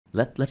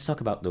Let's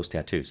talk about those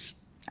tattoos.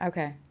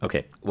 Okay.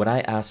 Okay, when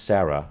I asked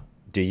Sarah,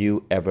 do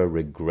you ever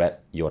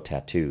regret your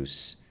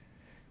tattoos?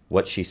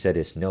 What she said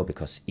is no,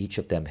 because each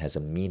of them has a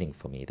meaning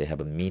for me. They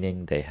have a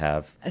meaning, they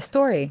have A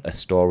story. a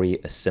story,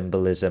 a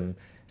symbolism.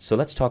 So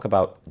let's talk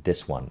about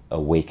this one,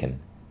 Awaken.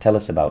 Tell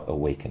us about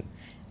Awaken.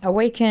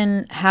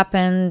 Awaken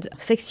happened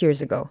 6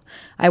 years ago.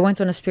 I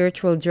went on a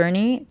spiritual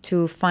journey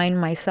to find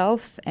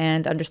myself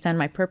and understand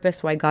my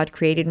purpose, why God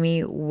created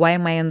me, why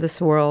am I in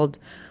this world,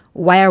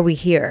 why are we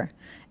here?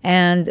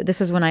 And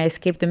this is when I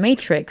escaped the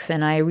matrix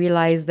and I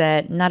realized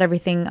that not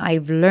everything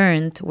I've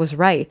learned was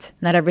right.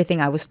 Not everything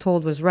I was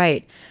told was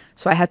right.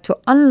 So I had to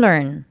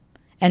unlearn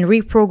and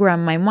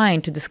reprogram my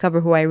mind to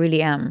discover who I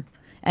really am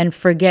and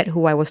forget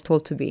who I was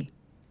told to be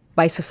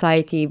by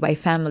society, by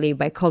family,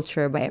 by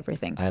culture, by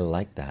everything. I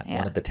like that. Yeah.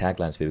 One of the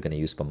taglines we were going to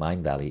use for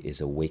Mind Valley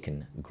is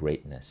Awaken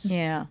Greatness.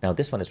 Yeah. Now,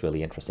 this one is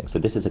really interesting. So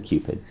this is a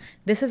Cupid.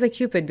 This is a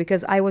Cupid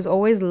because I was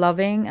always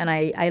loving and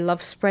I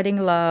love spreading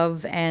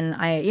love. And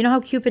you know how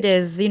Cupid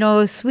is,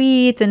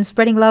 sweet and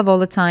spreading love all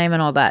the time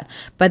and all that.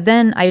 But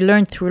then I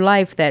learned through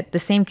life that the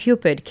same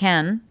Cupid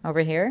can, over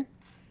here,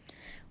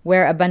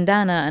 wear a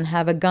bandana and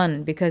have a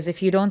gun. Because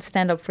if you don't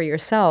stand up for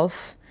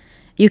yourself,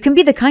 you can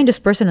be the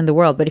kindest person in the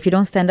world, but if you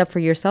don't stand up for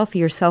yourself,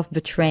 you're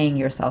self-betraying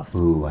yourself.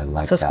 Ooh, I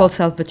like So it's that. called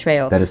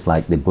self-betrayal. That is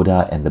like the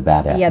Buddha and the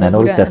badass. Yeah, and I the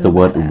noticed Buddha there's and the the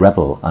word badass.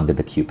 rebel under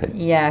the Cupid.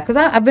 Yeah, because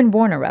I've been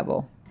born a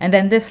rebel. And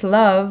then this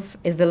love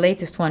is the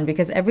latest one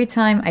because every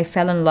time I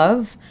fell in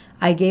love,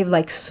 I gave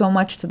like so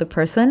much to the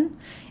person.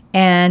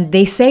 And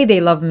they say they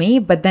love me,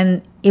 but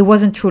then it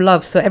wasn't true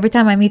love. So every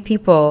time I meet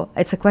people,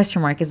 it's a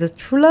question mark. Is it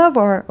true love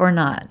or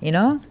not,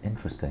 It's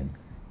interesting.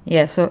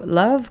 Yeah, so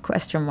love,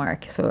 question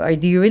mark. So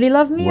do you really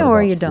love me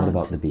or you don't? What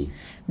about the bee?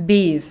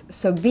 Bees.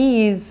 So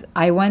bees,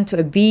 I went to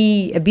a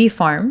bee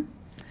farm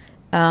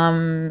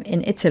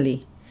in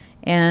Italy.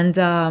 And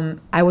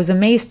I was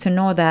amazed to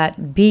know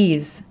that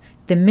bees,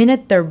 the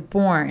minute they're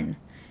born,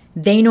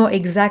 they know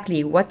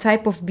exactly what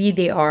type of bee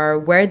they are,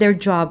 where their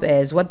job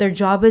is, what their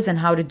job is, and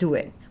how to do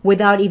it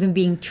without even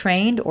being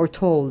trained or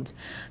told.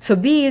 So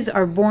bees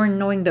are born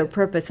knowing their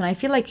purpose. And I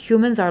feel like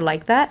humans are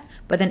like that,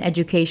 but then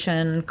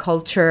education,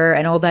 culture,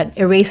 and all that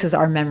erases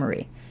our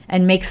memory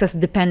and makes us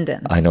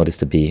dependent. I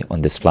noticed a bee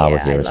on this flower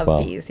Yeah, here I as love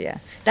well. bees, yeah.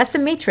 That's the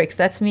Matrix.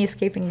 That's me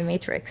escaping the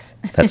Matrix.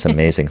 That's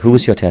amazing. Who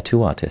was your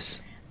tattoo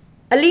artist?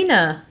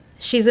 Alina.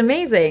 She's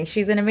amazing.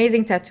 She's an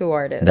amazing tattoo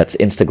artist. That's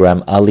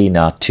Instagram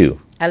Alina too.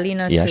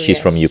 Alina Yeah, too,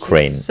 she's from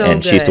Ukraine, so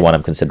and she's the good. one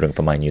I'm considering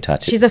for my new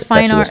tattoo. She's a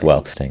fine tattoo as art-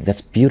 well.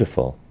 That's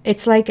beautiful.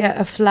 It's like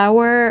a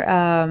flower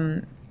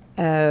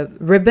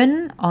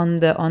ribbon on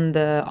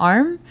the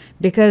arm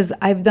because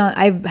I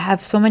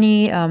have so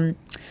many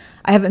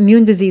I have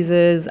immune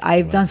diseases.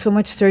 I've done so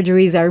much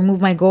surgeries. I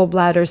removed my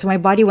gallbladder, so my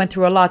body went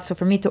through a lot. So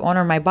for me to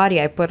honor my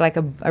body, I put like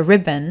a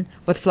ribbon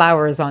with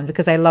flowers on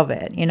because I love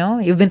it.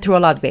 You've been through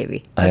a lot,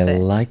 baby. That's I it.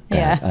 like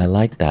that. Yeah. I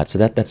like that. So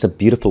that's a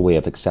beautiful way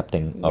of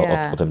accepting,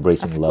 Yeah, of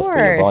embracing of love for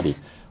your course. body.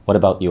 What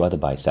about your other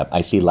bicep?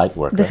 I see light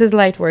worker. This is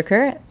light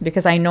worker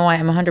because I know I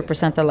am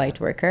 100% a light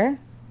worker.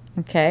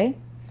 Okay.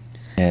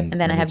 And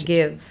then I have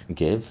give.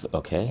 Give,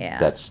 okay. Yeah.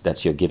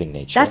 That's your giving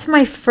nature. That's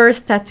my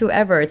first tattoo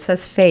ever. It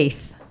says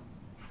faith.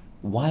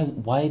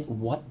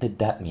 What did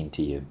that mean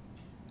to you?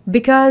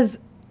 Because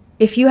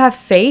if you have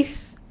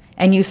faith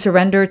and you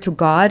surrender to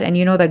God and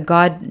you know that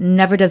God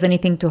never does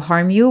anything to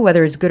harm you,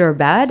 whether it's good or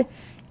bad,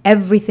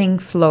 everything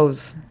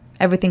flows.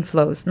 Everything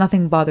flows.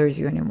 Nothing bothers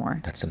you anymore.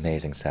 That's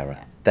amazing, Sarah.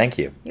 Thank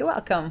you. You're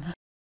welcome.